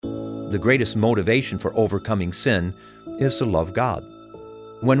the greatest motivation for overcoming sin is to love God.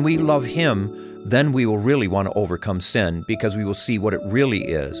 When we love Him, then we will really want to overcome sin because we will see what it really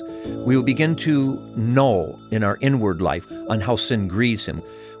is. We will begin to know in our inward life on how sin grieves Him,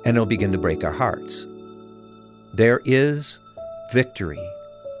 and it'll begin to break our hearts. There is victory.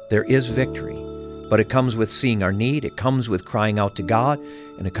 There is victory. But it comes with seeing our need, it comes with crying out to God,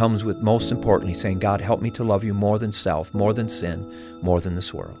 and it comes with, most importantly, saying, God, help me to love you more than self, more than sin, more than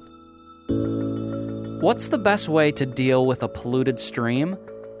this world. What's the best way to deal with a polluted stream?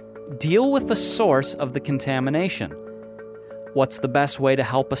 Deal with the source of the contamination. What's the best way to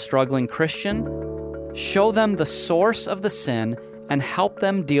help a struggling Christian? Show them the source of the sin and help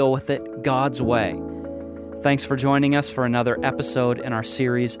them deal with it God's way. Thanks for joining us for another episode in our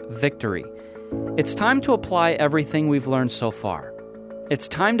series, Victory. It's time to apply everything we've learned so far. It's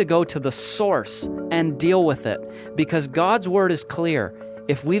time to go to the source and deal with it, because God's Word is clear.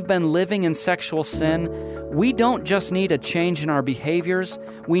 If we've been living in sexual sin, we don't just need a change in our behaviors,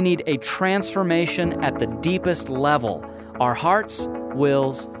 we need a transformation at the deepest level, our hearts,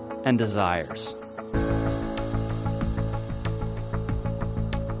 wills, and desires.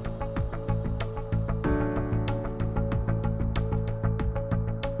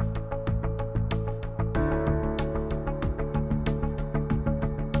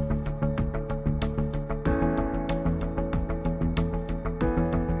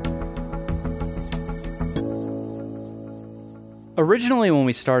 Originally, when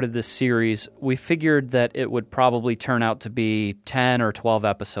we started this series, we figured that it would probably turn out to be 10 or 12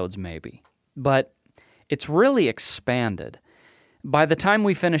 episodes maybe. But it's really expanded. By the time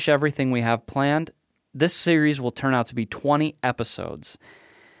we finish everything we have planned, this series will turn out to be 20 episodes.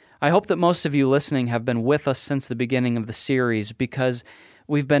 I hope that most of you listening have been with us since the beginning of the series, because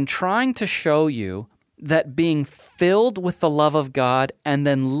we've been trying to show you that being filled with the love of God and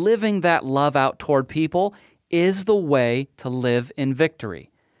then living that love out toward people is the way to live in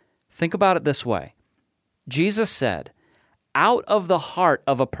victory. Think about it this way. Jesus said, out of the heart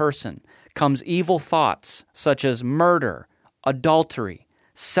of a person comes evil thoughts such as murder, adultery,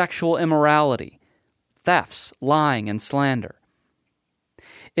 sexual immorality, thefts, lying, and slander.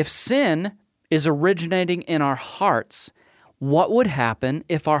 If sin is originating in our hearts, what would happen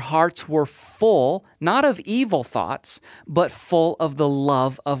if our hearts were full, not of evil thoughts, but full of the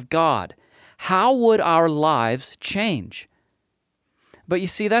love of God? How would our lives change? But you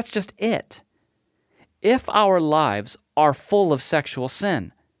see, that's just it. If our lives are full of sexual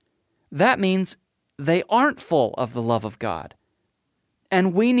sin, that means they aren't full of the love of God.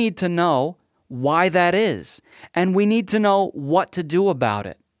 And we need to know why that is, and we need to know what to do about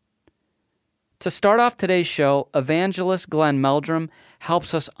it. To start off today's show, evangelist Glenn Meldrum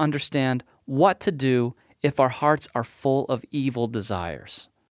helps us understand what to do if our hearts are full of evil desires.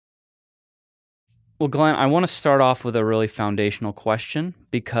 Well, Glenn, I want to start off with a really foundational question,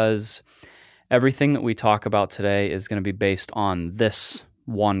 because everything that we talk about today is going to be based on this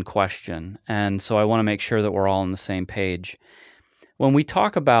one question. And so I want to make sure that we're all on the same page. When we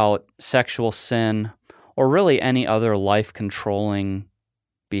talk about sexual sin, or really any other life-controlling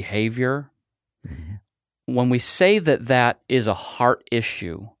behavior, when we say that that is a heart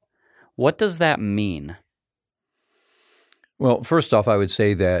issue, what does that mean? Well, first off, I would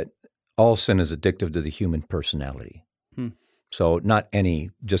say that all sin is addictive to the human personality. So not any,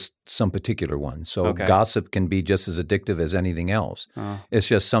 just some particular one. So Gossip can be just as addictive as anything else. It's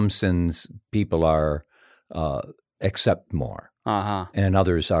just some sins people are accept more, and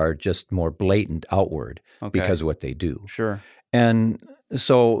others are just more blatant outward because of what they do. Sure. And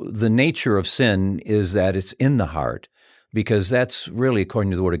so the nature of sin is that it's in the heart, because that's really,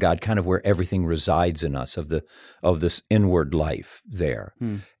 according to the Word of God, kind of where everything resides in us, of this inward life there.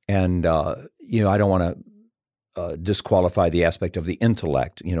 And, I don't want to disqualify the aspect of the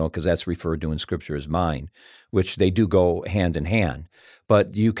intellect, because that's referred to in Scripture as mind, which they do go hand in hand.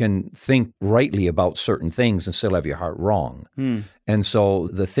 But you can think rightly about certain things and still have your heart wrong. And so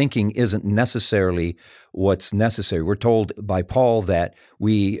the thinking isn't necessarily what's necessary. We're told by Paul that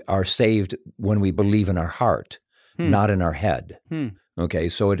we are saved when we believe in our heart, not in our head. Okay,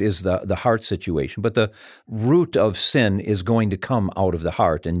 so it is the heart situation. But the root of sin is going to come out of the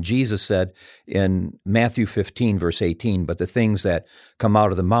heart. And Jesus said in Matthew 15, verse 18, but the things that come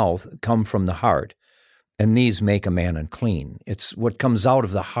out of the mouth come from the heart, and these make a man unclean. It's what comes out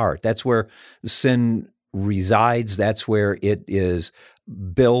of the heart. That's where sin resides. That's where it is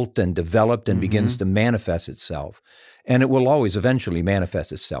built and developed and begins to manifest itself. And it will always eventually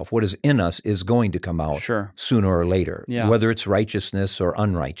manifest itself. What is in us is going to come out sooner or later, whether it's righteousness or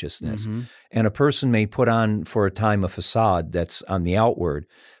unrighteousness. And a person may put on for a time a facade that's on the outward,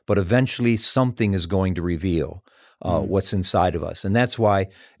 but eventually something is going to reveal what's inside of us. And that's why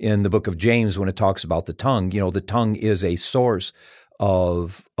in the book of James, when it talks about the tongue, the tongue is a source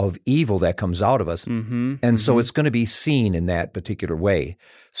of evil that comes out of us. And so it's going to be seen in that particular way.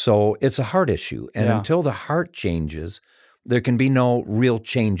 So it's a heart issue. And until the heart changes, there can be no real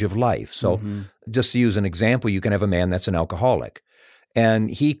change of life. So just to use an example, you can have a man that's an alcoholic.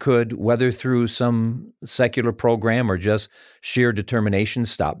 And he could, whether through some secular program or just sheer determination,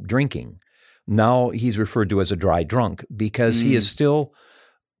 stop drinking. Now he's referred to as a dry drunk because he is still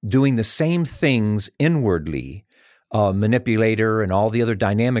doing the same things inwardly, manipulator and all the other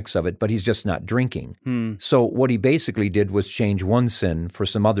dynamics of it, but he's just not drinking. So what he basically did was change one sin for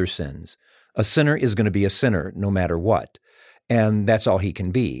some other sins. A sinner is going to be a sinner no matter what, and that's all he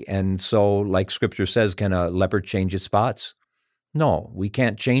can be. And so, like Scripture says, can a leopard change its spots? No, we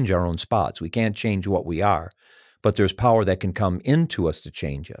can't change our own spots. We can't change what we are, but there's power that can come into us to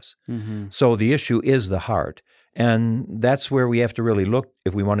change us. So the issue is the heart, and that's where we have to really look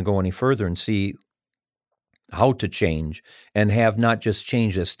if we want to go any further and see how to change and have not just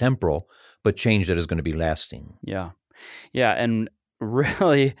change that's temporal, but change that is going to be lasting. Yeah. And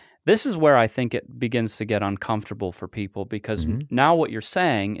really, this is where I think it begins to get uncomfortable for people because now what you're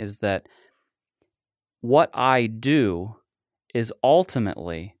saying is that what I do is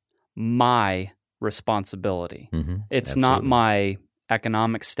ultimately my responsibility. It's Absolutely. not my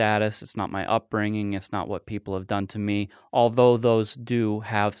economic status, it's not my upbringing, it's not what people have done to me, although those do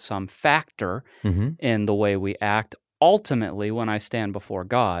have some factor in the way we act. Ultimately, when I stand before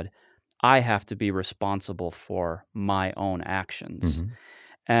God, I have to be responsible for my own actions.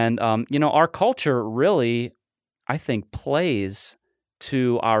 And, our culture really, I think, plays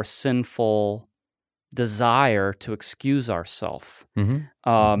to our sinful desire to excuse ourselves.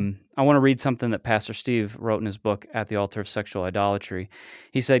 I want to read something that Pastor Steve wrote in his book, At the Altar of Sexual Idolatry.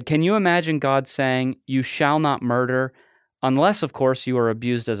 He said, "Can you imagine God saying, 'You shall not murder,' unless, of course, you are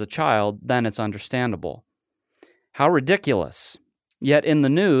abused as a child, then it's understandable. How ridiculous. Yet in the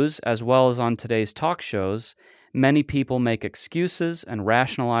news, as well as on today's talk shows, many people make excuses and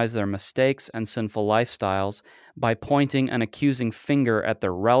rationalize their mistakes and sinful lifestyles by pointing an accusing finger at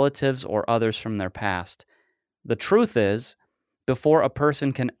their relatives or others from their past. The truth is, before a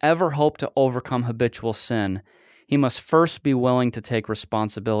person can ever hope to overcome habitual sin, he must first be willing to take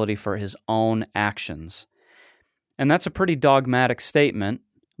responsibility for his own actions." And that's a pretty dogmatic statement,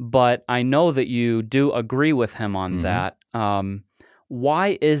 but I know that you do agree with him on that.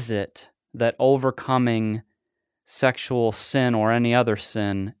 Why is it that overcoming sexual sin or any other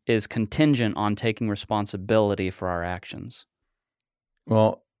sin is contingent on taking responsibility for our actions?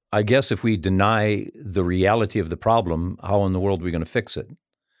 Well, I guess if we deny the reality of the problem, how in the world are we going to fix it?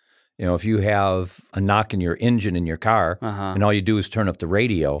 If you have a knock in your engine in your car and all you do is turn up the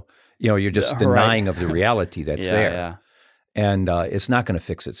radio, you're just denying of the reality that's there. Yeah. And it's not going to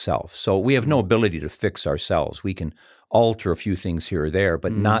fix itself. So we have no ability to fix ourselves. We can alter a few things here or there,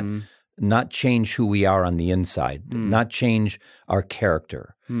 but not change who we are on the inside, not change our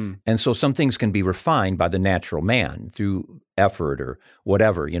character. And so some things can be refined by the natural man through effort or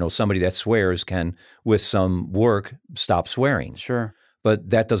whatever. Somebody that swears can, with some work, stop swearing. Sure.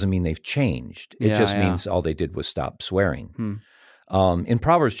 But that doesn't mean they've changed. It just means all they did was stop swearing. In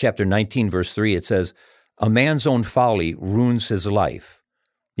Proverbs chapter 19, verse 3, it says, "A man's own folly ruins his life,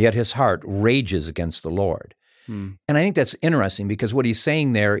 yet his heart rages against the Lord." And I think that's interesting because what he's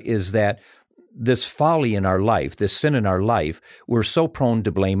saying there is that this folly in our life, this sin in our life, we're so prone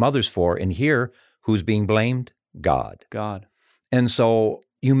to blame others for. And here, who's being blamed? God. And so,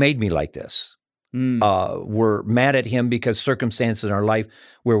 you made me like this. We're mad at him because circumstances in our life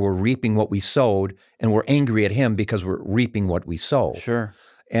where we're reaping what we sowed, and we're angry at him because we're reaping what we sow. Sure.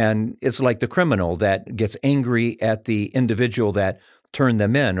 And it's like the criminal that gets angry at the individual that turned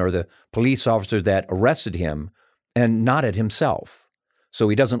them in or the police officer that arrested him and not at himself. So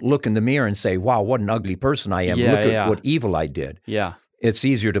he doesn't look in the mirror and say, "Wow, what an ugly person I am. Look at what evil I did." It's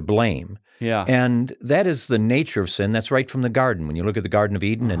easier to blame. And that is the nature of sin. That's right from the garden. When you look at the Garden of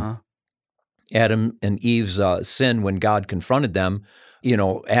Eden and Adam and Eve's sin when God confronted them,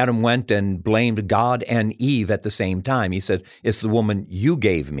 Adam went and blamed God and Eve at the same time. He said, "It's the woman you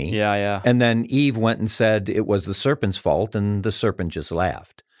gave me." And then Eve went and said it was the serpent's fault, and the serpent just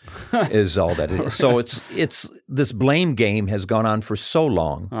laughed. is all that it is. So it's this blame game has gone on for so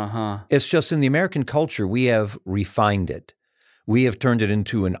long. It's just in the American culture, we have refined it. We have turned it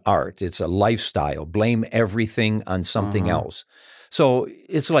into an art. It's a lifestyle. Blame everything on something else. So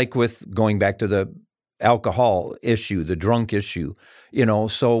it's like with going back to the alcohol issue, the drunk issue,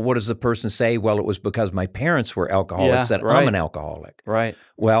 so what does the person say? Well, it was because my parents were alcoholics that I'm an alcoholic. Right.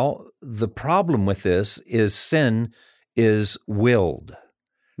 Well, the problem with this is sin is willed.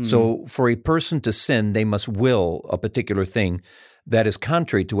 So for a person to sin, they must will a particular thing that is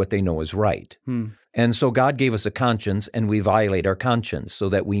contrary to what they know is right. And so God gave us a conscience, and we violate our conscience so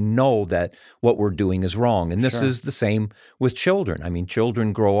that we know that what we're doing is wrong. And this is the same with children. I mean,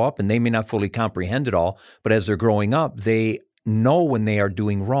 children grow up, and they may not fully comprehend it all, but as they're growing up, they know when they are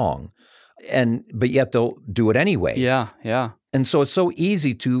doing wrong, but yet they'll do it anyway. Yeah. And so it's so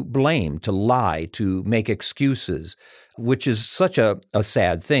easy to blame, to lie, to make excuses, which is such a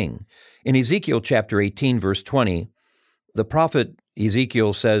sad thing. In Ezekiel chapter 18, verse 20, the prophet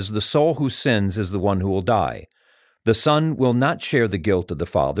Ezekiel says, "The soul who sins is the one who will die. The son will not share the guilt of the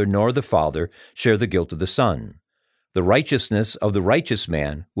father, nor the father share the guilt of the son. The righteousness of the righteous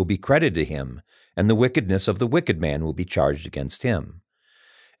man will be credited to him, and the wickedness of the wicked man will be charged against him."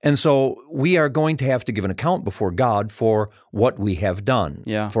 And so we are going to have to give an account before God for what we have done,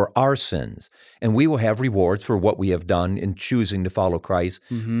 for our sins. And we will have rewards for what we have done in choosing to follow Christ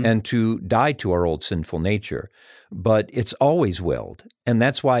and to die to our old sinful nature. But it's always willed. And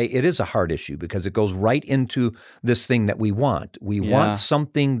that's why it is a hard issue, because it goes right into this thing that we want. We want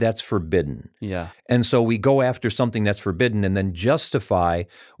something that's forbidden. And so we go after something that's forbidden and then justify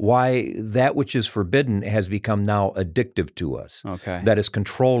why that which is forbidden has become now addictive to us, that is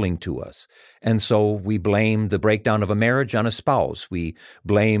controlling to us. And so we blame the breakdown of a marriage on a spouse. We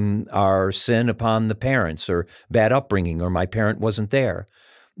blame our sin upon the parents or bad upbringing or my parent wasn't there.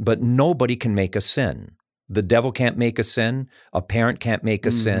 But nobody can make us sin. The devil can't make us sin. A parent can't make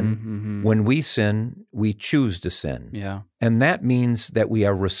us sin. When we sin, we choose to sin. And that means that we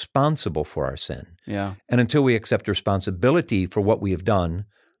are responsible for our sin. And until we accept responsibility for what we have done,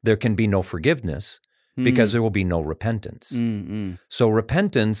 there can be no forgiveness because there will be no repentance. So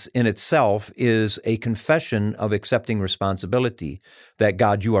repentance in itself is a confession of accepting responsibility that,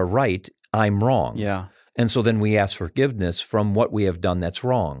 God, you are right, I'm wrong. And so then we ask forgiveness from what we have done that's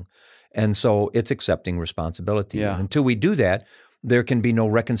wrong. And so it's accepting responsibility. And until we do that, there can be no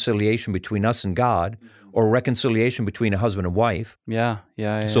reconciliation between us and God or reconciliation between a husband and wife.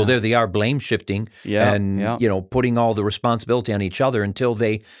 So there they are, blame shifting and putting all the responsibility on each other until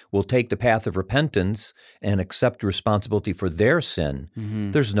they will take the path of repentance and accept responsibility for their sin.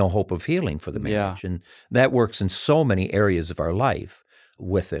 There's no hope of healing for the marriage. And that works in so many areas of our life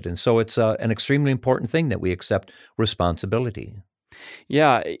with it. And so it's an extremely important thing that we accept responsibility.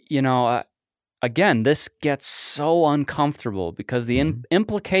 Again, this gets so uncomfortable because the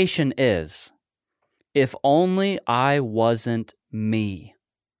implication is, if only I wasn't me,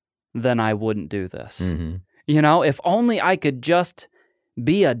 then I wouldn't do this. If only I could just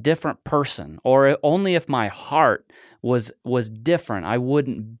be a different person, or only if my heart was different, I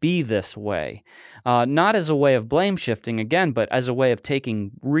wouldn't be this way. Not as a way of blame shifting again, but as a way of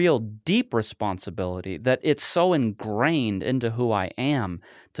taking real deep responsibility that it's so ingrained into who I am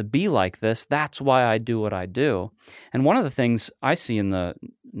to be like this. That's why I do what I do. And one of the things I see in the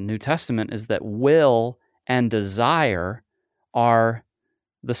New Testament is that will and desire are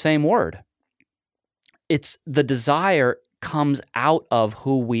the same word. It's the desire comes out of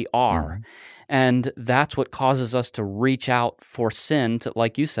who we are. And that's what causes us to reach out for sin.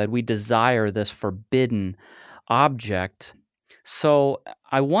 Like you said, we desire this forbidden object. So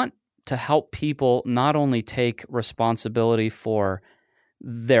I want to help people not only take responsibility for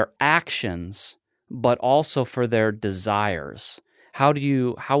their actions, but also for their desires. How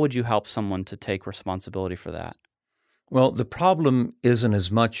would you help someone to take responsibility for that? Well, the problem isn't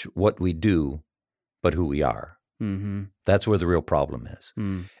as much what we do, but who we are. That's where the real problem is.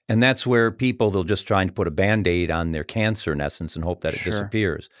 And that's where they'll just try and put a Band-Aid on their cancer, in essence, and hope that it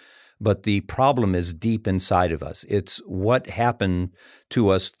disappears. But the problem is deep inside of us. It's what happened to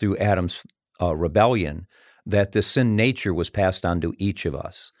us through Adam's rebellion, that the sin nature was passed on to each of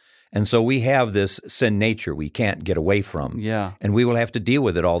us. And so we have this sin nature we can't get away from. And we will have to deal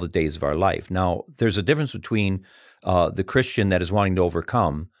with it all the days of our life. Now, there's a difference between the Christian that is wanting to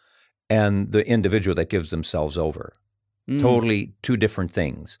overcome and the individual that gives themselves over. Totally two different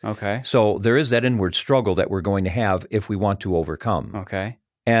things. So there is that inward struggle that we're going to have if we want to overcome.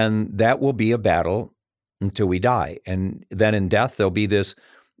 And that will be a battle until we die. And then in death, there'll be this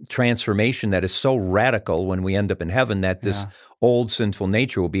transformation that is so radical when we end up in heaven that this old sinful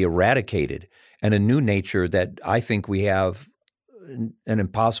nature will be eradicated, and a new nature that I think we have an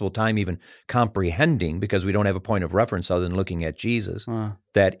impossible time even comprehending, because we don't have a point of reference other than looking at Jesus,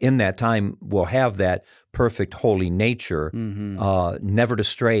 that in that time we'll have that perfect holy nature, never to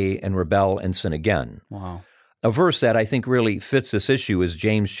stray and rebel and sin again. Wow. A verse that I think really fits this issue is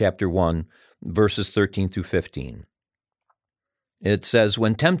James chapter 1, verses 13 through 15. It says,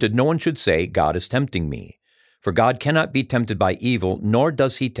 "When tempted, no one should say, 'God is tempting me.' For God cannot be tempted by evil, nor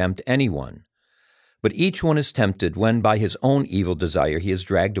does he tempt anyone. But each one is tempted when by his own evil desire he is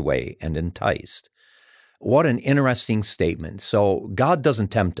dragged away and enticed." What an interesting statement. So God doesn't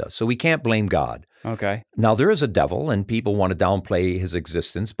tempt us, so we can't blame God. Okay. Now, there is a devil, and people want to downplay his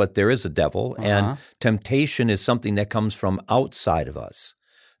existence, but there is a devil, and temptation is something that comes from outside of us,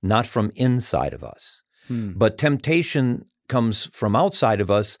 not from inside of us. But temptation comes from outside of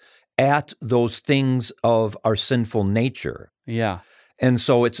us at those things of our sinful nature. Yeah. And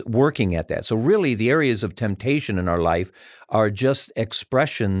so it's working at that. So really, the areas of temptation in our life are just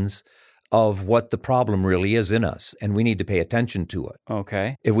expressions of what the problem really is in us, and we need to pay attention to it.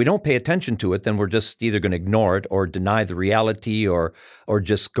 Okay. If we don't pay attention to it, then we're just either going to ignore it or deny the reality or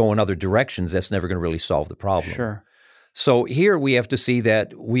just go in other directions. That's never going to really solve the problem. Sure. So here we have to see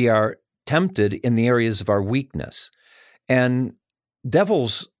that we are tempted in the areas of our weakness. And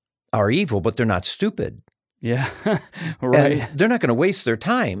devils are evil, but they're not stupid. Yeah. Right. And they're not going to waste their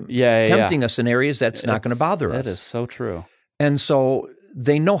time Yeah, tempting us in areas that's not going to bother us. That is so true. And so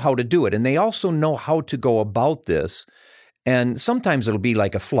they know how to do it. And they also know how to go about this. And sometimes it'll be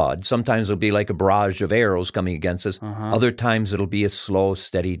like a flood. Sometimes it'll be like a barrage of arrows coming against us. Other times it'll be a slow,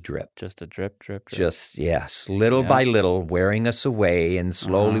 steady drip. Just a drip, drip, drip. Just, yes, little by little, wearing us away. And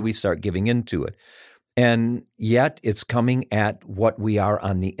slowly we start giving into it. And yet it's coming at what we are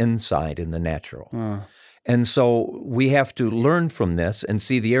on the inside in the natural. And so we have to learn from this and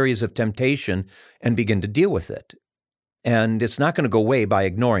see the areas of temptation and begin to deal with it. And it's not going to go away by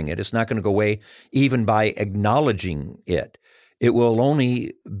ignoring it. It's not going to go away even by acknowledging it. It will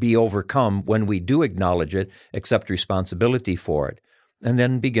only be overcome when we do acknowledge it, accept responsibility for it, and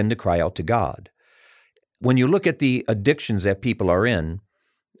then begin to cry out to God. When you look at the addictions that people are in,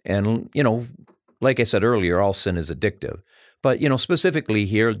 and, like I said earlier, all sin is addictive. But, specifically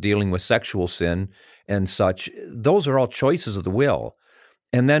here, dealing with sexual sin and such, those are all choices of the will.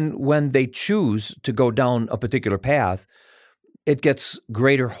 And then when they choose to go down a particular path, it gets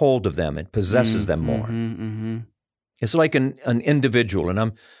greater hold of them. It possesses them more. It's like an individual,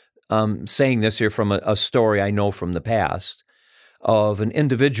 and I'm saying this here from a story I know from the past, of an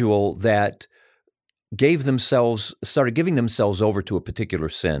individual that started giving themselves over to a particular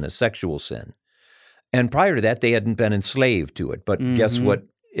sin, a sexual sin. And prior to that, they hadn't been enslaved to it. But guess what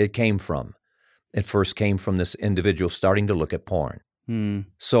it came from? It first came from this individual starting to look at porn.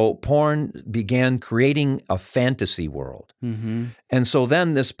 So porn began creating a fantasy world. And so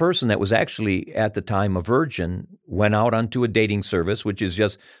then this person that was actually at the time a virgin went out onto a dating service, which is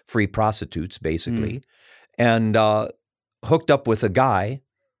just free prostitutes basically, and hooked up with a guy,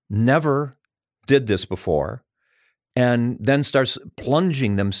 never did this before, and then starts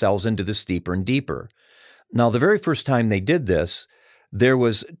plunging themselves into this deeper and deeper. Now, the very first time they did this, there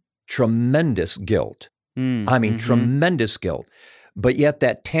was tremendous guilt. I mean, tremendous guilt. But yet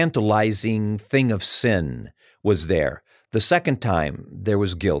that tantalizing thing of sin was there. The second time, there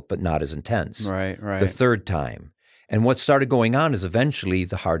was guilt, but not as intense. Right. The third time. And what started going on is eventually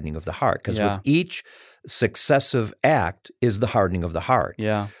the hardening of the heart. Because with each successive act is the hardening of the heart.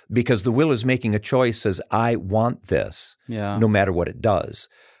 Yeah. Because the will is making a choice, says, I want this, no matter what it does.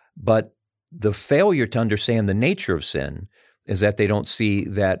 But the failure to understand the nature of sin is that they don't see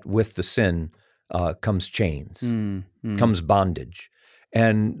that with the sin comes chains, comes bondage.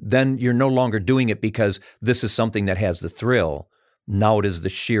 And then you're no longer doing it because this is something that has the thrill. Now it is the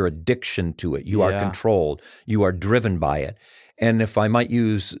sheer addiction to it. You are controlled. You are driven by it. And if I might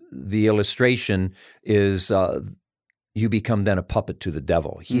use the illustration is you become then a puppet to the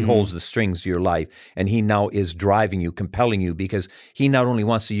devil. He holds the strings of your life, and he now is driving you, compelling you, because he not only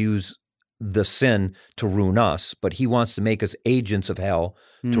wants to use the sin to ruin us, but he wants to make us agents of hell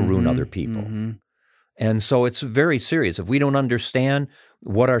to ruin other people. And so it's very serious. If we don't understand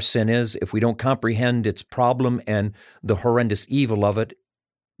what our sin is, if we don't comprehend its problem and the horrendous evil of it,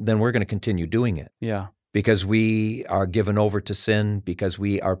 then we're going to continue doing it. Yeah. Because we are given over to sin, because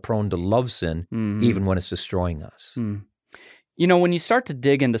we are prone to love sin, even when it's destroying us. When you start to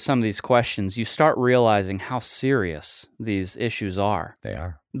dig into some of these questions, you start realizing how serious these issues are. They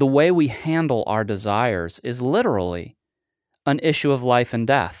are. The way we handle our desires is literally an issue of life and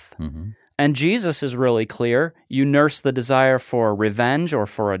death. And Jesus is really clear. You nurse the desire for revenge or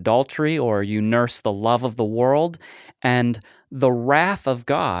for adultery, or you nurse the love of the world, and the wrath of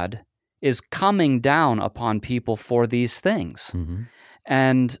God is coming down upon people for these things.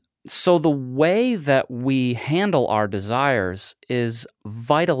 And so the way that we handle our desires is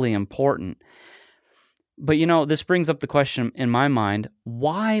vitally important. But this brings up the question in my mind,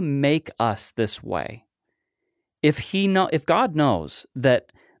 why make us this way? If God knows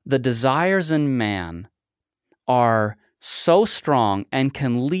that the desires in man are so strong and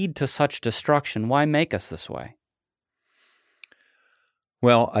can lead to such destruction, why make us this way?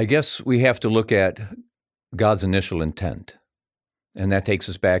 Well, I guess we have to look at God's initial intent. And that takes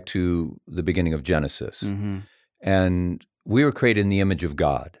us back to the beginning of Genesis. And we were created in the image of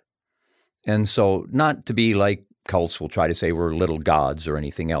God. And so not to be like cults will try to say we're little gods or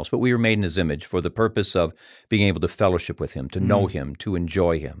anything else, but we were made in His image for the purpose of being able to fellowship with Him, to know Him, to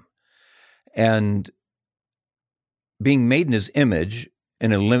enjoy Him. And being made in His image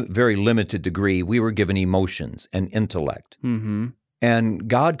in a very limited degree, we were given emotions and intellect. And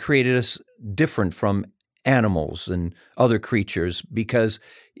God created us different from animals and other creatures because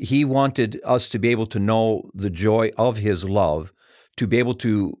He wanted us to be able to know the joy of His love, to be able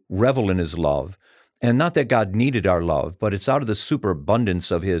to revel in His love. And not that God needed our love, but it's out of the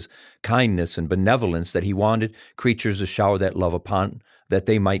superabundance of His kindness and benevolence that He wanted creatures to shower that love upon, that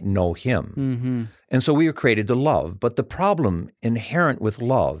they might know Him. And so we were created to love. But the problem inherent with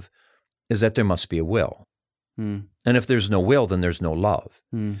love is that there must be a will. And if there's no will, then there's no love.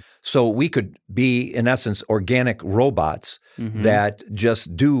 So we could be, in essence, organic robots that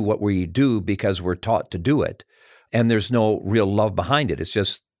just do what we do because we're taught to do it. And there's no real love behind it. It's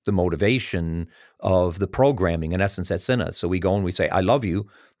just the motivation of the programming, in essence, that's in us. So we go and we say, I love you,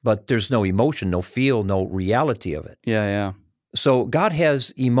 but there's no emotion, no feel, no reality of it. Yeah. So God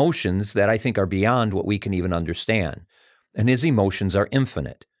has emotions that I think are beyond what we can even understand. And His emotions are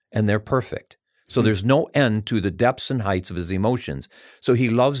infinite, and they're perfect. So there's no end to the depths and heights of His emotions. So He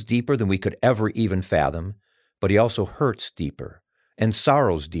loves deeper than we could ever even fathom, but He also hurts deeper and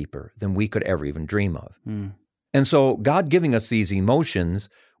sorrows deeper than we could ever even dream of. And so God giving us these emotions,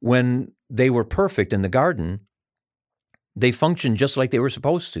 when they were perfect in the garden, they functioned just like they were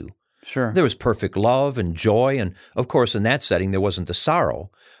supposed to. Sure. There was perfect love and joy, and of course in that setting there wasn't the sorrow,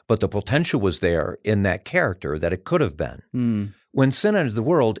 but the potential was there in that character that it could have been. When sin entered the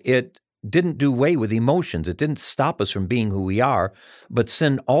world, it didn't do away with emotions. It didn't stop us from being who we are, but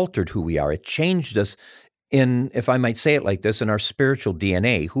sin altered who we are. It changed us in, if I might say it like this, in our spiritual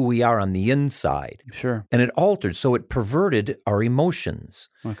DNA, who we are on the inside. Sure. And it altered, so it perverted our emotions.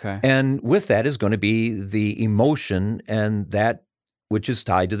 Okay. And with that is going to be the emotion and that which is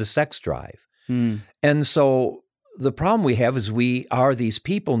tied to the sex drive. And so the problem we have is we are these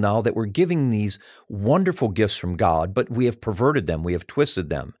people now that we're giving these wonderful gifts from God, but we have perverted them, we have twisted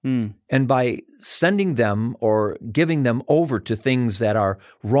them. And by sending them or giving them over to things that are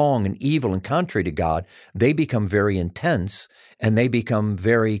wrong and evil and contrary to God, they become very intense and they become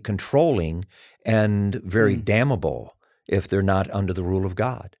very controlling and very damnable if they're not under the rule of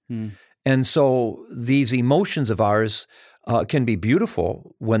God. And so these emotions of ours can be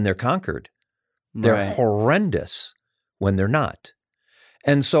beautiful when they're conquered. They're horrendous when they're not.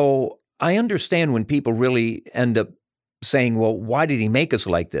 And so I understand when people really end up saying, well, why did He make us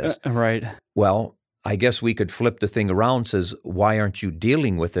like this? Right. Well, I guess we could flip the thing around, says, why aren't you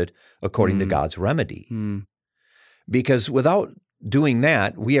dealing with it according to God's remedy? Because without doing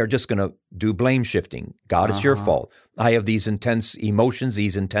that, we are just going to do blame shifting. God, it's your fault. I have these intense emotions,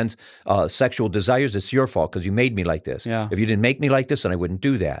 these intense sexual desires. It's your fault because you made me like this. Yeah. If you didn't make me like this, then I wouldn't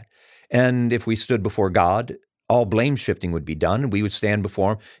do that. And if we stood before God, all blame shifting would be done, and we would stand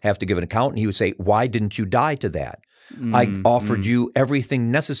before Him, have to give an account, and He would say, why didn't you die to that? I offered you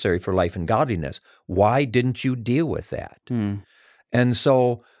everything necessary for life and godliness. Why didn't you deal with that? And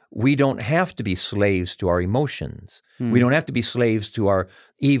so we don't have to be slaves to our emotions. We don't have to be slaves to our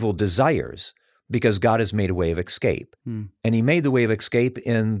evil desires because God has made a way of escape. And He made the way of escape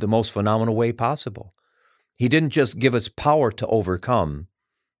in the most phenomenal way possible. He didn't just give us power to overcome.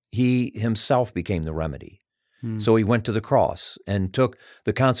 He Himself became the remedy. So He went to the cross and took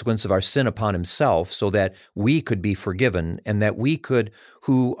the consequence of our sin upon Himself so that we could be forgiven and that we could,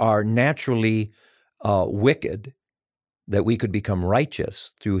 who are naturally wicked, that we could become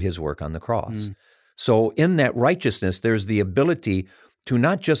righteous through His work on the cross. So in that righteousness, there's the ability to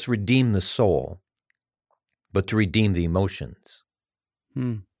not just redeem the soul, but to redeem the emotions.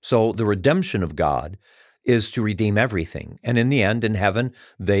 So the redemption of God is to redeem everything. And in the end, in heaven,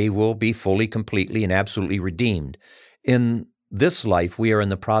 they will be fully, completely, and absolutely redeemed. In this life, we are in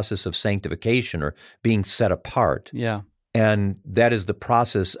the process of sanctification or being set apart. Yeah. And that is the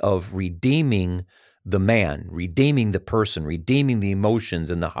process of redeeming the man, redeeming the person, redeeming the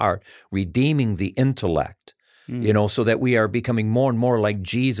emotions in the heart, redeeming the intellect, so that we are becoming more and more like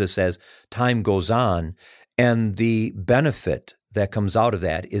Jesus as time goes on. And the benefit that comes out of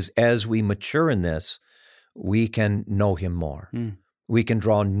that is as we mature in this, we can know him more. We can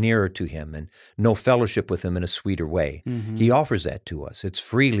draw nearer to him and know fellowship with him in a sweeter way. He offers that to us. It's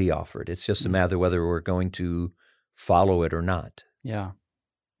freely offered. It's just a matter whether we're going to follow it or not. Yeah.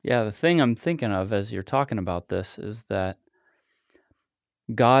 Yeah, the thing I'm thinking of as you're talking about this is that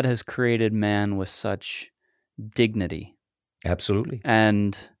God has created man with such dignity. Absolutely.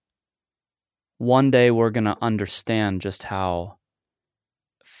 And one day we're going to understand just how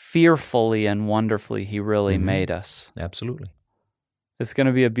fearfully and wonderfully he really made us. Absolutely. It's going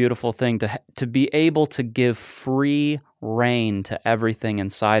to be a beautiful thing to be able to give free rein to everything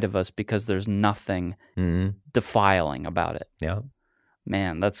inside of us because there's nothing defiling about it. Yeah.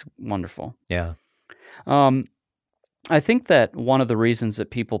 Man, that's wonderful. Yeah. I think that one of the reasons that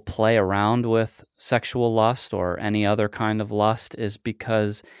people play around with sexual lust or any other kind of lust is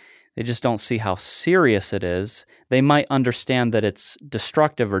because they just don't see how serious it is. They might understand that it's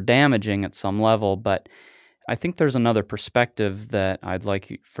destructive or damaging at some level, but I think there's another perspective that I'd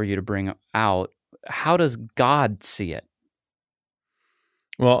like for you to bring out. How does God see it?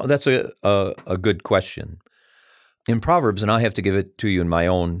 Well, that's a good question. In Proverbs, and I have to give it to you in my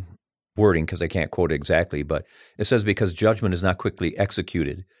own wording because I can't quote it exactly, but it says, because judgment is not quickly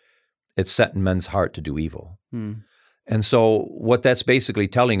executed, it's set in men's heart to do evil. And so what that's basically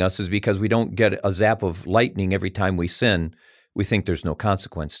telling us is because we don't get a zap of lightning every time we sin, we think there's no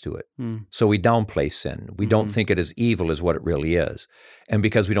consequence to it. So we downplay sin. We don't think it as evil as what it really is. And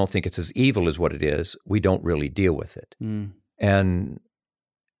because we don't think it's as evil as what it is, we don't really deal with it. And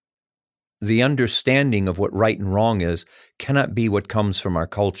the understanding of what right and wrong is cannot be what comes from our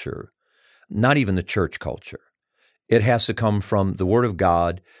culture, not even the church culture. It has to come from the Word of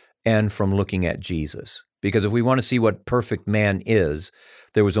God and from looking at Jesus. Because if we want to see what perfect man is,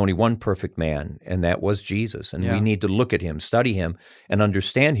 there was only one perfect man, and that was Jesus. And we need to look at him, study him, and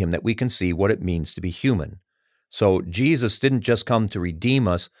understand him that we can see what it means to be human. So Jesus didn't just come to redeem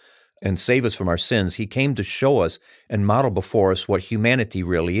us and save us from our sins. He came to show us and model before us what humanity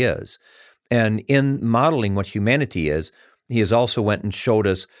really is. And in modeling what humanity is, he has also went and showed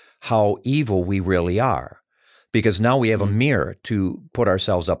us how evil we really are. Because now we have a mirror to put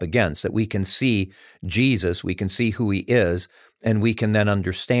ourselves up against, that we can see Jesus, we can see who he is, and we can then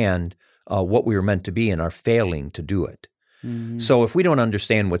understand what we were meant to be and are failing to do it. So if we don't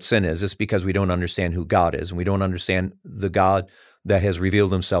understand what sin is, it's because we don't understand who God is, and we don't understand the God that has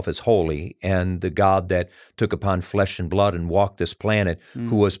revealed himself as holy, and the God that took upon flesh and blood and walked this planet,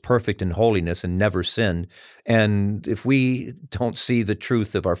 who was perfect in holiness and never sinned. And if we don't see the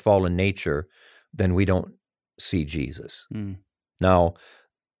truth of our fallen nature, then we don't see Jesus. Now,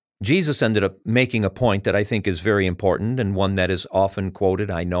 Jesus ended up making a point that I think is very important and one that is often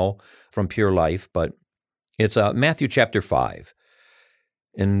quoted, I know, from Pure Life, but it's Matthew chapter 5.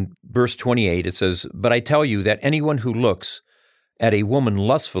 In verse 28, it says, "But I tell you that anyone who looks at a woman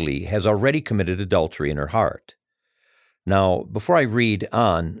lustfully has already committed adultery in her heart." Now, before I read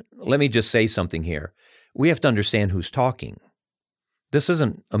on, let me just say something here. We have to understand who's talking. This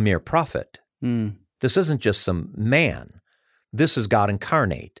isn't a mere prophet. This isn't just some man. This is God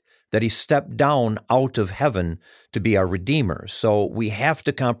incarnate, that he stepped down out of heaven to be our Redeemer. So we have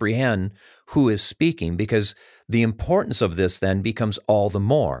to comprehend who is speaking, because the importance of this then becomes all the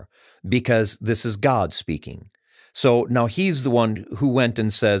more, because this is God speaking. So now he's the one who went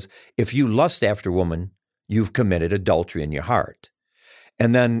and says, if you lust after a woman, you've committed adultery in your heart.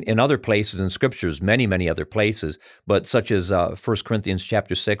 And then in other places in Scriptures, many, many other places, but such as 1 Corinthians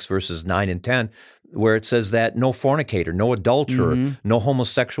chapter 6, verses 9 and 10, where it says that no fornicator, no adulterer, no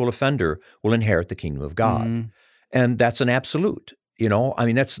homosexual offender will inherit the kingdom of God. And that's an absolute,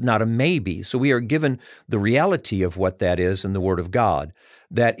 that's not a maybe. So we are given the reality of what that is in the Word of God,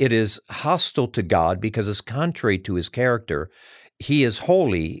 that it is hostile to God because it's contrary to his character. He is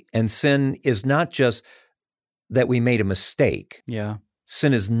holy, and sin is not just that we made a mistake.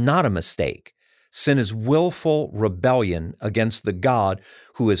 Sin is not a mistake. Sin is willful rebellion against the God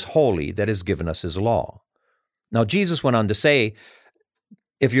who is holy, that has given us his law. Now, Jesus went on to say,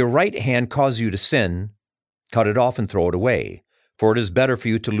 if your right hand causes you to sin, cut it off and throw it away, for it is better for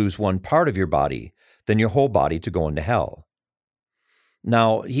you to lose one part of your body than your whole body to go into hell.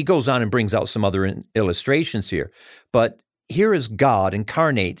 Now, he goes on and brings out some other illustrations here, but here is God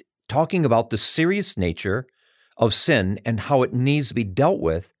incarnate talking about the serious nature of sin and how it needs to be dealt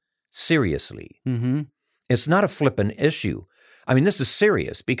with seriously. Mm-hmm. It's not a flippant issue. I mean, this is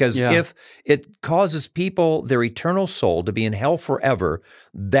serious because if it causes people, their eternal soul, to be in hell forever,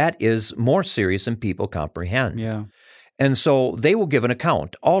 that is more serious than people comprehend. Yeah. And so they will give an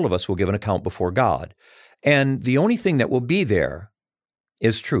account. All of us will give an account before God. And the only thing that will be there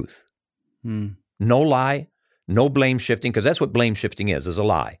is truth. Mm. No lie, no blame shifting, because that's what blame shifting is a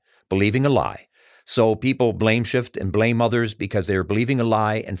lie, believing a lie. So people blame shift and blame others because they're believing a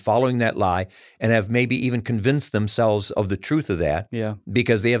lie and following that lie and have maybe even convinced themselves of the truth of that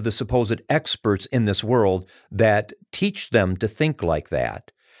because they have the supposed experts in this world that teach them to think like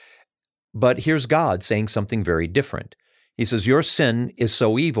that. But here's God saying something very different. He says, your sin is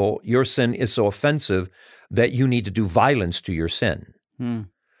so evil, your sin is so offensive that you need to do violence to your sin. Mm.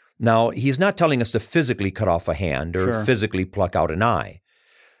 Now, he's not telling us to physically cut off a hand or physically pluck out an eye,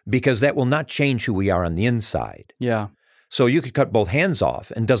 because that will not change who we are on the inside. Yeah. So you could cut both hands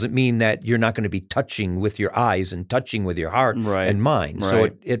off, and doesn't mean that you're not going to be touching with your eyes and touching with your heart and mind. So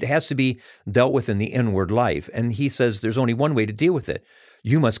it has to be dealt with in the inward life. And he says there's only one way to deal with it.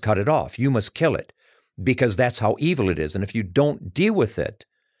 You must cut it off. You must kill it, because that's how evil it is. And if you don't deal with it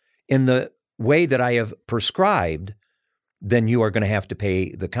in the way that I have prescribed, then you are going to have to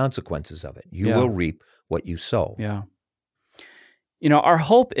pay the consequences of it. You will reap what you sow. Yeah. You know, our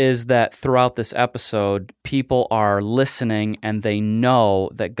hope is that throughout this episode, people are listening and they know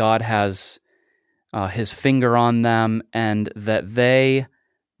that God has His finger on them and that they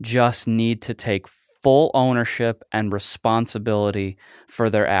just need to take full ownership and responsibility for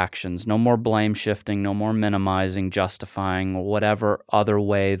their actions. No more blame shifting, no more minimizing, justifying, whatever other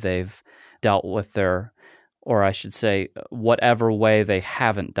way they've dealt with their, or I should say, whatever way they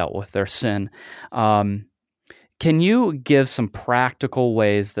haven't dealt with their sin. Can you give some practical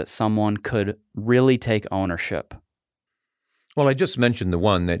ways that someone could really take ownership? Well, I just mentioned the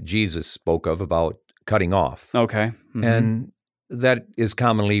one that Jesus spoke of about cutting off. Okay. Mm-hmm. And that is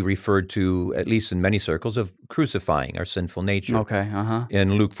commonly referred to, at least in many circles, of crucifying our sinful nature. Okay.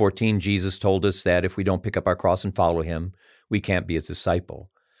 In Luke 14, Jesus told us that if we don't pick up our cross and follow Him, we can't be His disciple.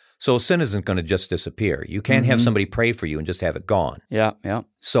 So sin isn't going to just disappear. You can't have somebody pray for you and just have it gone. Yeah.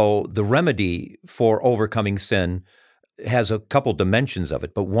 So the remedy for overcoming sin has a couple dimensions of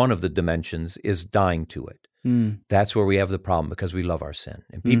it, but one of the dimensions is dying to it. That's where we have the problem, because we love our sin.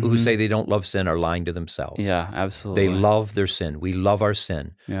 And people who say they don't love sin are lying to themselves. Yeah, absolutely. They love their sin. We love our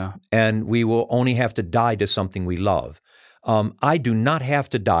sin. Yeah. And we will only have to die to something we love. I do not have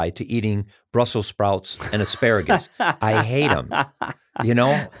to die to eating Brussels sprouts and asparagus. I hate them. You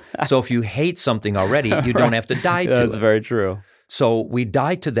know? So if you hate something already, you don't have to die to it. That's very true. So we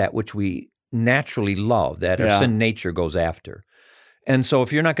die to that which we naturally love, that our sin nature goes after. And so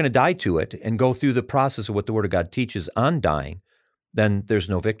if you're not going to die to it and go through the process of what the Word of God teaches on dying, then there's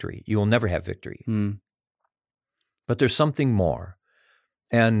no victory. You will never have victory. But there's something more.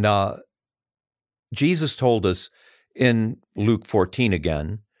 And Jesus told us in Luke 14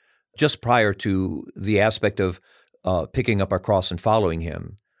 again, just prior to the aspect of picking up our cross and following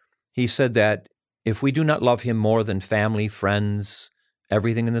Him, He said that if we do not love Him more than family, friends,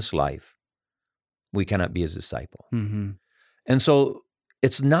 everything in this life, we cannot be His disciple. And so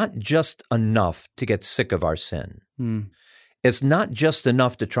it's not just enough to get sick of our sin. It's not just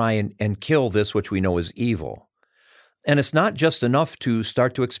enough to try and kill this which we know is evil. And it's not just enough to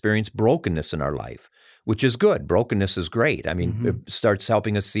start to experience brokenness in our life, which is good. Brokenness is great. I mean, it starts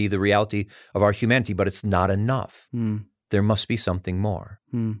helping us see the reality of our humanity, but it's not enough. There must be something more.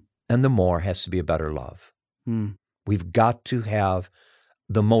 And the more has to be a better love. We've got to have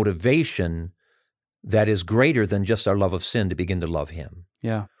the motivation that is greater than just our love of sin to begin to love Him.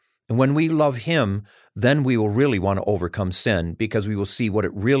 Yeah. And when we love Him, then we will really want to overcome sin, because we will see what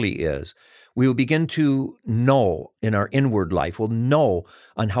it really is. We will begin to know in our inward life, we'll know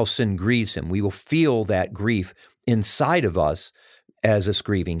on how sin grieves Him. We will feel that grief inside of us as it's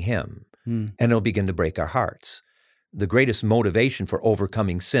grieving Him. And it'll begin to break our hearts. The greatest motivation for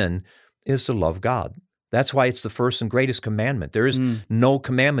overcoming sin is to love God. That's why it's the first and greatest commandment. There is no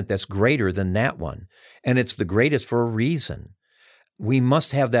commandment that's greater than that one. And it's the greatest for a reason. We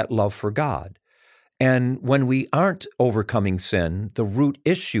must have that love for God. And when we aren't overcoming sin, the root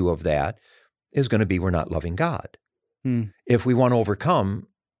issue of that is going to be we're not loving God. If we want to overcome,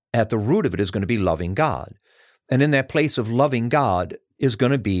 at the root of it is going to be loving God. And in that place of loving God is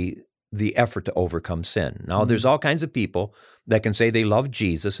going to be the effort to overcome sin. Now, there's all kinds of people that can say they love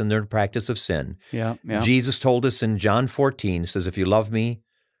Jesus in their practice of sin. Yeah. Jesus told us in John 14, says, if you love me,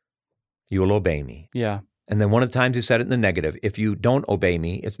 you will obey me. Yeah. And then one of the times He said it in the negative, if you don't obey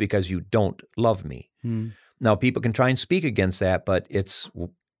me, it's because you don't love me. Now, people can try and speak against that, but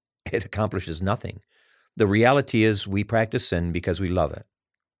it accomplishes nothing. The reality is we practice sin because we love it.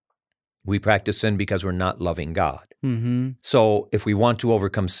 We practice sin because we're not loving God. Mm-hmm. So if we want to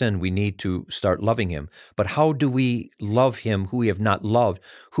overcome sin, we need to start loving Him. But how do we love Him who we have not loved,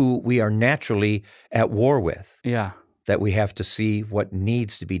 who we are naturally at war with? Yeah. That we have to see what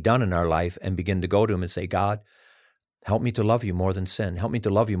needs to be done in our life and begin to go to Him and say, God, help me to love you more than sin. Help me to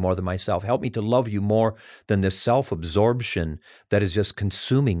love you more than myself. Help me to love you more than this self-absorption that is just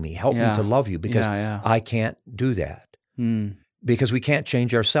consuming me. Help me to love you because I can't do that. Because we can't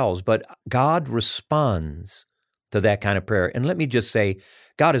change ourselves. But God responds to that kind of prayer. And let me just say,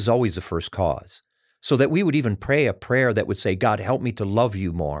 God is always the first cause. So that we would even pray a prayer that would say, God, help me to love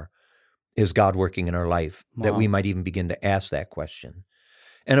you more. Is God working in our life? Wow. That we might even begin to ask that question.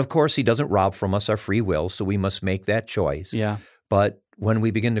 And of course, He doesn't rob from us our free will, so we must make that choice. Yeah. But when we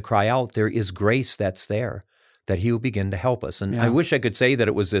begin to cry out, there is grace that's there, that He will begin to help us. And I wish I could say that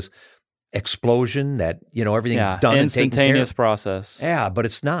it was this explosion that, everything's done and taken care of. Instantaneous process. Yeah, but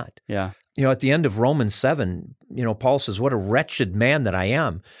it's not. Yeah. At the end of Romans 7, Paul says, what a wretched man that I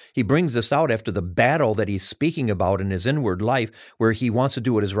am. He brings this out after the battle that he's speaking about in his inward life, where he wants to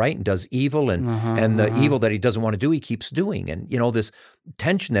do what is right and does evil, and the evil that he doesn't want to do, he keeps doing. And, this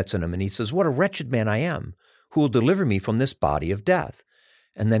tension that's in him. And he says, what a wretched man I am. Who will deliver me from this body of death?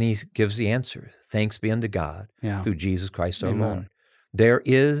 And then he gives the answer. Thanks be unto God through Jesus Christ our Lord. There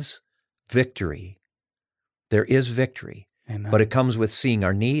is victory. There is victory. Amen. But it comes with seeing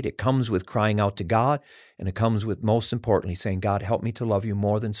our need. It comes with crying out to God. And it comes with, most importantly, saying, God, help me to love you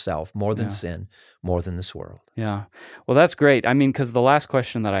more than self, more than sin, more than this world. Yeah. Well, that's great. I mean, because the last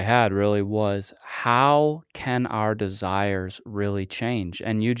question that I had really was, how can our desires really change?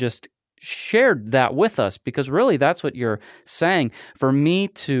 And you just shared that with us, because really that's what you're saying. For me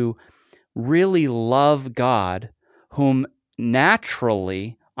to really love God, whom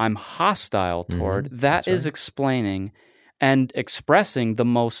naturally I'm hostile toward, that is explaining and expressing the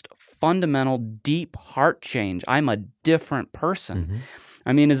most fundamental, deep heart change. I'm a different person.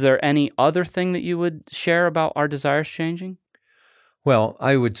 I mean, is there any other thing that you would share about our desires changing? Well,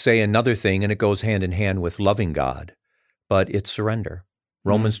 I would say another thing, and it goes hand in hand with loving God, but it's surrender.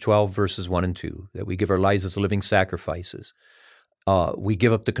 Romans 12, verses 1 and 2, that we give our lives as living sacrifices. We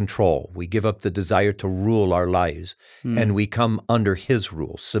give up the control. We give up the desire to rule our lives, and we come under His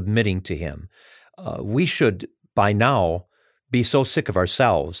rule, submitting to Him. We should, by now, be so sick of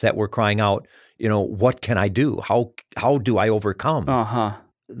ourselves that we're crying out, what can I do? How do I overcome?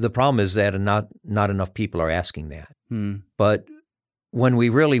 The problem is that not enough people are asking that. But when we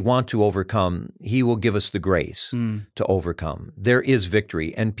really want to overcome, He will give us the grace to overcome. There is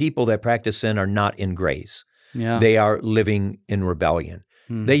victory, and people that practice sin are not in grace. Yeah. They are living in rebellion.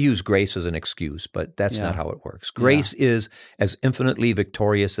 They use grace as an excuse, but that's not how it works. Grace is as infinitely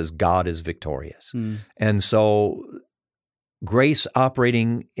victorious as God is victorious. And so grace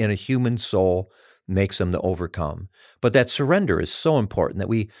operating in a human soul makes them to overcome. But that surrender is so important, that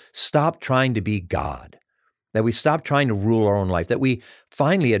we stop trying to be God, that we stop trying to rule our own life, that we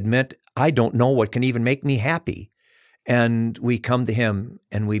finally admit, I don't know what can even make me happy. And we come to Him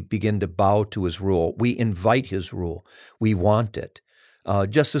and we begin to bow to His rule. We invite His rule. We want it.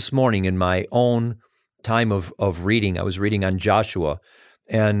 Just this morning in my own time of reading, I was reading on Joshua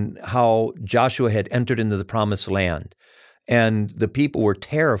and how Joshua had entered into the promised land. And the people were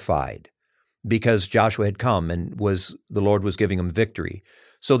terrified because Joshua had come and the Lord was giving them victory.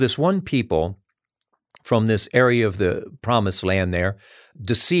 So this one people from this area of the promised land there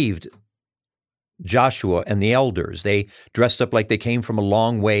deceived Joshua and the elders. They dressed up like they came from a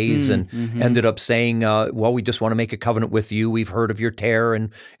long ways and ended up saying, well, we just want to make a covenant with you. We've heard of your terror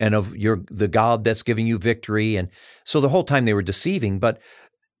and of the God that's giving you victory. And so the whole time they were deceiving, but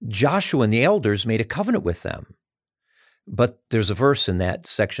Joshua and the elders made a covenant with them. But there's a verse in that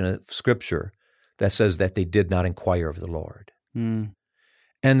section of Scripture that says that they did not inquire of the Lord.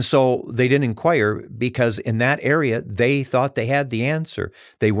 And so they didn't inquire because in that area, they thought they had the answer.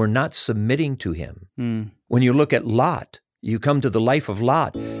 They were not submitting to Him. When you look at Lot, you come to the life of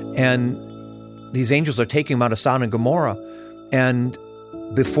Lot, and these angels are taking him out of Sodom and Gomorrah. And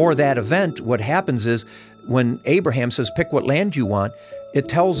before that event, what happens is when Abraham says, pick what land you want, it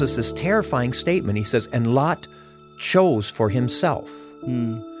tells us this terrifying statement. He says, and Lot chose for himself.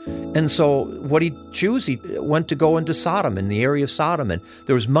 And so what he chose, he went to go into Sodom, in the area of Sodom, and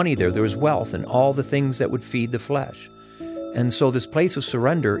there was money there was wealth, and all the things that would feed the flesh. And so this place of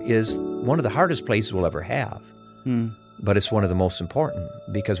surrender is one of the hardest places we'll ever have. But it's one of the most important,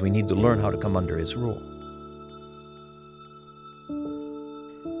 because we need to learn how to come under His rule.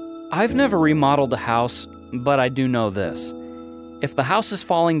 I've never remodeled a house but I do know this. If the house is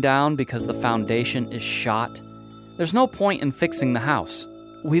falling down because the foundation is shot, there's no point in fixing the house.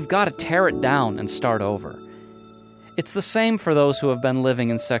 We've got to tear it down and start over. It's the same for those who have been living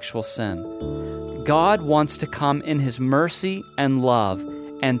in sexual sin. God wants to come in His mercy and love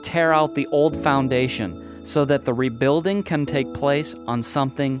and tear out the old foundation so that the rebuilding can take place on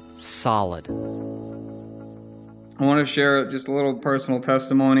something solid. I want to share just a little personal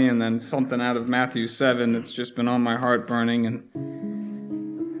testimony and then something out of Matthew 7 that's just been on my heart burning.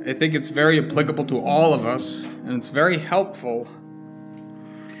 And I think it's very applicable to all of us, and it's very helpful.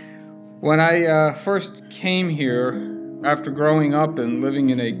 When I first came here, after growing up and living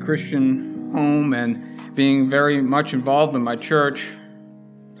in a Christian home and being very much involved in my church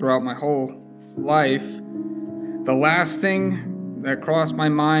throughout my whole life, the last thing that crossed my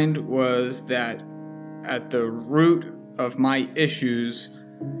mind was that at the root of my issues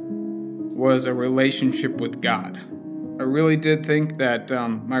was a relationship with God. I really did think that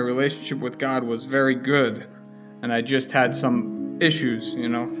my relationship with God was very good, and I just had some issues,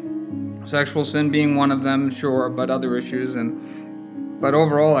 sexual sin being one of them, sure, but other issues. But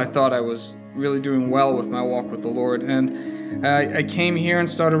overall, I thought I was really doing well with my walk with the Lord. And I came here and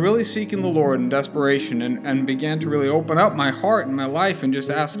started really seeking the Lord in desperation and began to really open up my heart and my life and just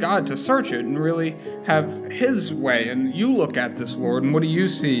ask God to search it and really have His way. And you look at this, Lord, and what do you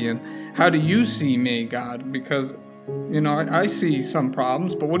see? And how do you see me, God? Because, I see some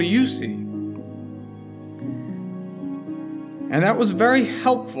problems, but what do you see? And that was very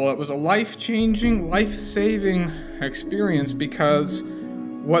helpful. It was a life-changing, life-saving experience because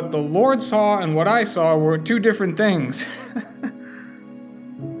what the Lord saw and what I saw were two different things.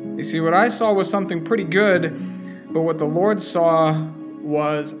 You see, what I saw was something pretty good, but what the Lord saw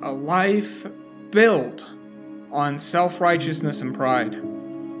was a life built on self-righteousness and pride.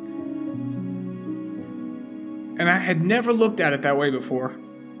 And I had never looked at it that way before.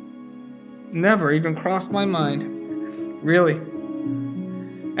 Never even crossed my mind. Really.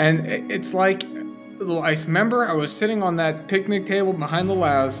 And it's like, I remember I was sitting on that picnic table behind the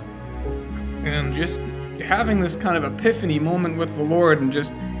Laz and just having this kind of epiphany moment with the Lord and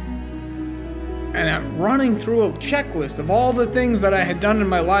running through a checklist of all the things that I had done in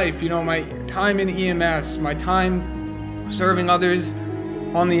my life, my time in EMS, my time serving others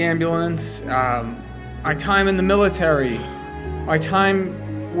on the ambulance, my time in the military, my time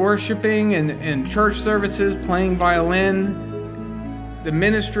worshiping in church services, playing violin, the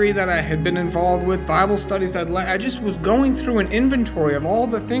ministry that I had been involved with, Bible studies I just was going through an inventory of all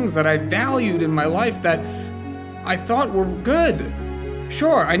the things that I valued in my life that I thought were good.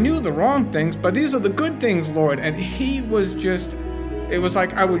 Sure, I knew the wrong things, but these are the good things, Lord. And He was just, it was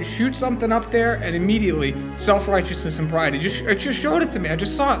like I would shoot something up there and immediately self-righteousness and pride. It just showed it to me. I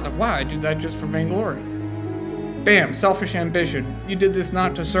just saw it. Like, wow, I did that just for vainglory. Bam, selfish ambition. You did this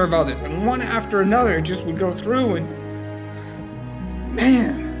not to serve others. And one after another, it just would go through and,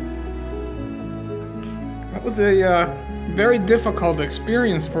 man, that was a very difficult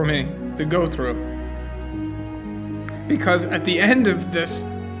experience for me to go through. Because at the end of this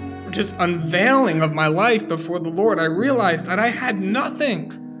just unveiling of my life before the Lord, I realized that I had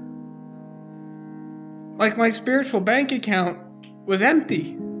nothing. Like my spiritual bank account was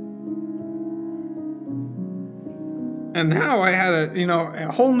empty. And now I had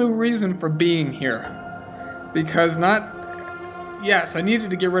a whole new reason for being here. Because yes, I needed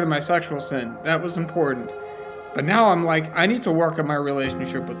to get rid of my sexual sin. That was important. But now I'm like, I need to work on my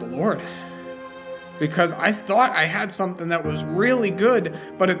relationship with the Lord. Because I thought I had something that was really good,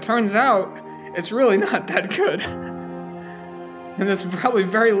 but it turns out it's really not that good. And there's probably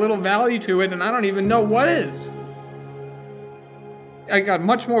very little value to it, and I don't even know what is. I got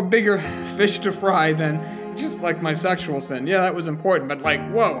much more bigger fish to fry than just like my sexual sin. Yeah, that was important, but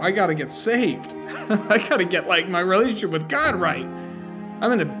whoa, I gotta get saved. I gotta get my relationship with God right.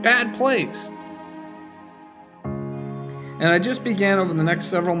 I'm in a bad place. And I just began over the next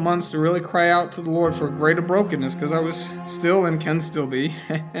several months to really cry out to the Lord for greater brokenness, because I was still and can still be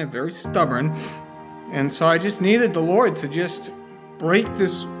very stubborn. And so I just needed the Lord to just break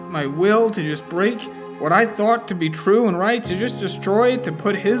my will, to just break what I thought to be true and right, to just destroy it, to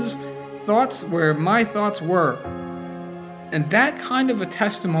put His thoughts where my thoughts were. And that kind of a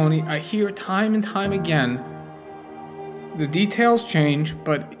testimony I hear time and time again. The details change,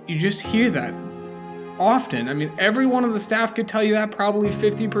 but you just hear that often. I mean, every one of the staff could tell you that. Probably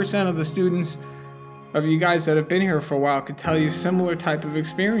 50% of the students of you guys that have been here for a while could tell you similar type of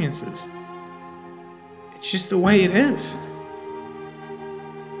experiences. It's just the way it is.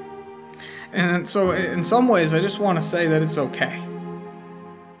 And so in some ways, I just want to say that it's okay.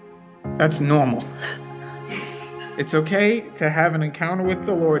 That's normal. It's okay to have an encounter with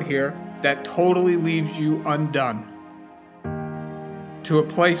the Lord here that totally leaves you undone. To a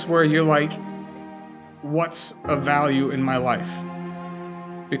place where you're like, what's of value in my life?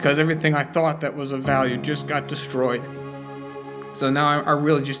 Because everything I thought that was of value just got destroyed. So now I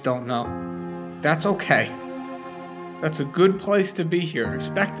really just don't know. That's okay. That's a good place to be here.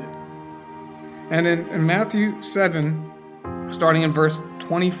 Expect it. And in Matthew 7, starting in verse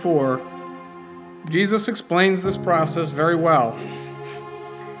 24, Jesus explains this process very well.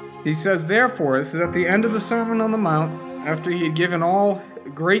 He says, therefore, this is at the end of the Sermon on the Mount, after he had given all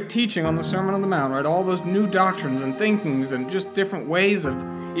great teaching on the Sermon on the Mount, right? All those new doctrines and thinkings and just different ways of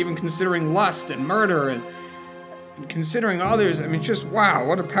even considering lust and murder and considering others. I mean, just wow,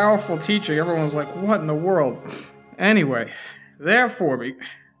 what a powerful teaching. Everyone was like, what in the world? Anyway, therefore,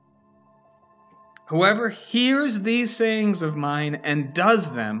 whoever hears these sayings of mine and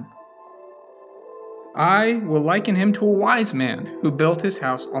does them, I will liken him to a wise man who built his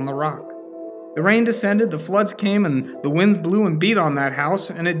house on the rock. The rain descended, the floods came, and the winds blew and beat on that house,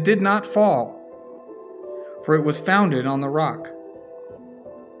 and it did not fall, for it was founded on the rock.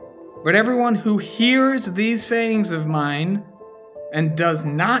 But everyone who hears these sayings of mine and does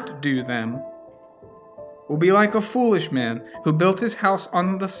not do them will be like a foolish man who built his house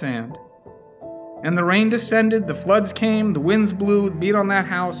on the sand. And the rain descended, the floods came, the winds blew, beat on that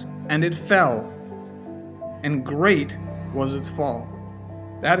house, and it fell. And great was its fall.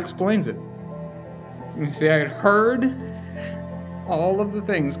 That explains it. You see, I had heard all of the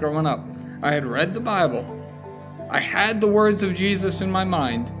things growing up. I had read the Bible. I had the words of Jesus in my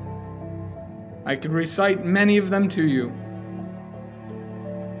mind. I could recite many of them to you.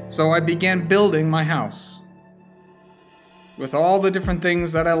 So I began building my house with all the different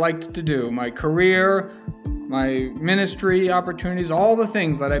things that I liked to do. My career, my ministry opportunities, all the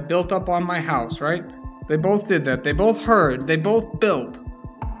things that I built up on my house, right? They both did that. They both heard. They both built.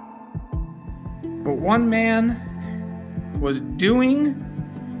 But one man was doing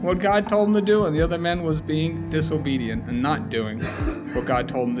what God told him to do, and the other man was being disobedient and not doing what God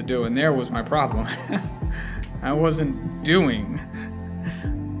told him to do. And there was my problem. I wasn't doing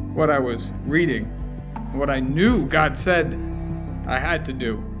what I was reading, what I knew God said I had to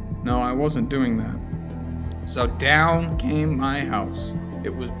do. No, I wasn't doing that. So down came my house.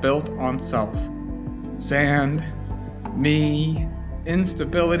 It was built on self. Sand, me,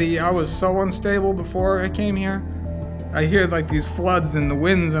 instability. I was so unstable before I came here. I hear like these floods and the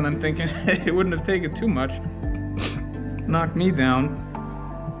winds, and I'm thinking it wouldn't have taken too much. Knock me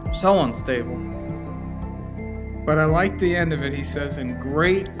down. So unstable. But I like the end of it. He says, and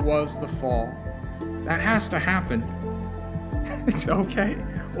great was the fall. That has to happen. It's okay.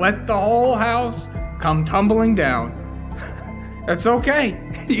 Let the whole house come tumbling down. That's okay.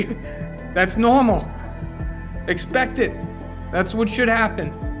 That's normal. Expect it. That's what should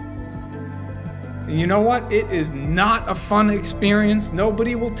happen. And you know what? It is not a fun experience.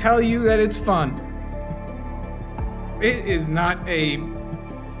 Nobody will tell you that it's fun. It is not a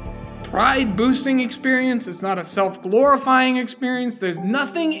pride-boosting experience. It's not a self-glorifying experience. There's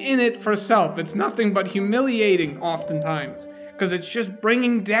nothing in it for self. It's nothing but humiliating oftentimes, because it's just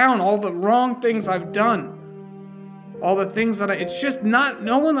bringing down all the wrong things I've done. All the things that it's just not,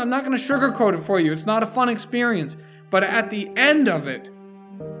 I'm not going to sugarcoat it for you. It's not a fun experience. But at the end of it,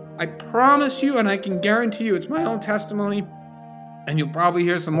 I promise you, and I can guarantee you, it's my own testimony, and you'll probably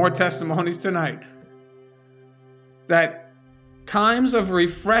hear some more testimonies tonight, that times of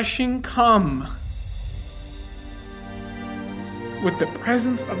refreshing come with the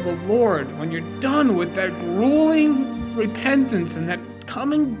presence of the Lord when you're done with that grueling repentance and that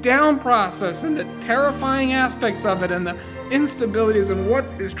coming down process and the terrifying aspects of it and the instabilities and what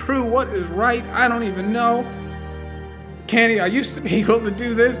is true, what is right, I don't even know. I used to be able to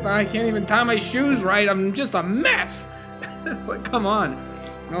do this, now I can't even tie my shoes right, I'm just a mess. But come on,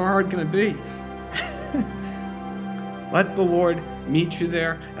 how hard can it be? Let the Lord meet you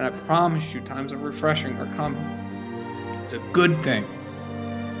there, and I promise you times of refreshing are coming. It's a good thing.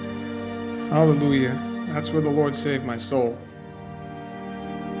 Hallelujah. That's where the Lord saved my soul.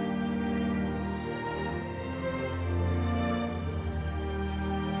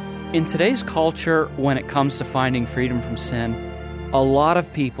 In today's culture, when it comes to finding freedom from sin, a lot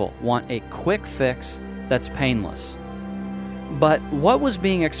of people want a quick fix that's painless. But what was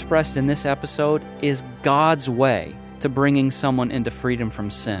being expressed in this episode is God's way to bringing someone into freedom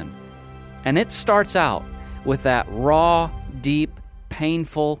from sin. And it starts out with that raw, deep,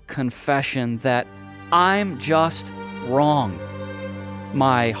 painful confession that I'm just wrong.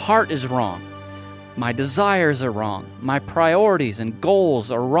 My heart is wrong. My desires are wrong. My priorities and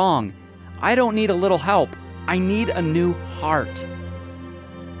goals are wrong. I don't need a little help. I need a new heart.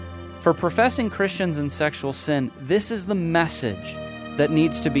 For professing Christians in sexual sin, this is the message that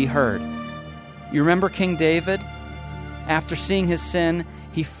needs to be heard. You remember King David? After seeing his sin,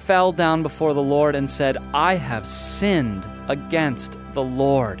 he fell down before the Lord and said, I have sinned against the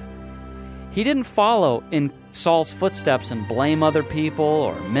Lord. He didn't follow in Saul's footsteps and blame other people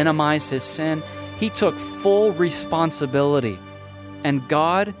or minimize his sin. He took full responsibility, and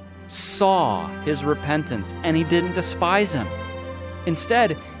God saw his repentance, and he didn't despise him.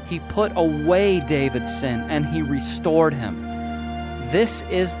 Instead, he put away David's sin, and he restored him. This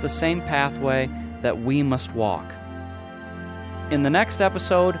is the same pathway that we must walk. In the next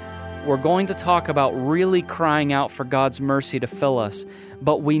episode, we're going to talk about really crying out for God's mercy to fill us,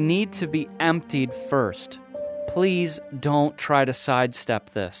 but we need to be emptied first. Please don't try to sidestep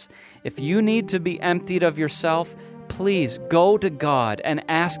this. If you need to be emptied of yourself, please go to God and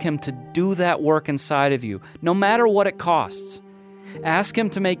ask Him to do that work inside of you, no matter what it costs. Ask Him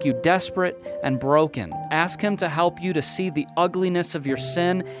to make you desperate and broken. Ask Him to help you to see the ugliness of your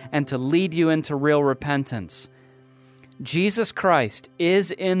sin and to lead you into real repentance. Jesus Christ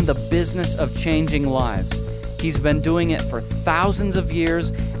is in the business of changing lives. He's been doing it for thousands of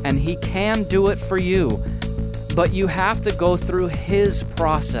years, and He can do it for you. But you have to go through His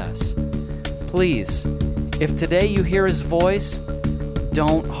process. Please, if today you hear His voice,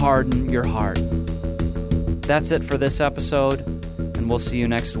 don't harden your heart. That's it for this episode, and we'll see you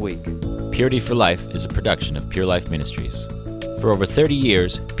next week. Purity for Life is a production of Pure Life Ministries. For over 30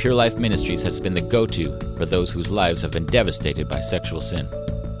 years, Pure Life Ministries has been the go-to for those whose lives have been devastated by sexual sin.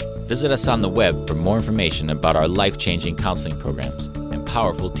 Visit us on the web for more information about our life-changing counseling programs and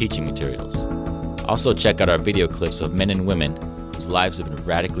powerful teaching materials. Also check out our video clips of men and women whose lives have been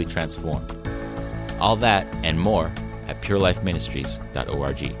radically transformed. All that and more at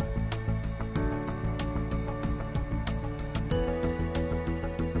purelifeministries.org.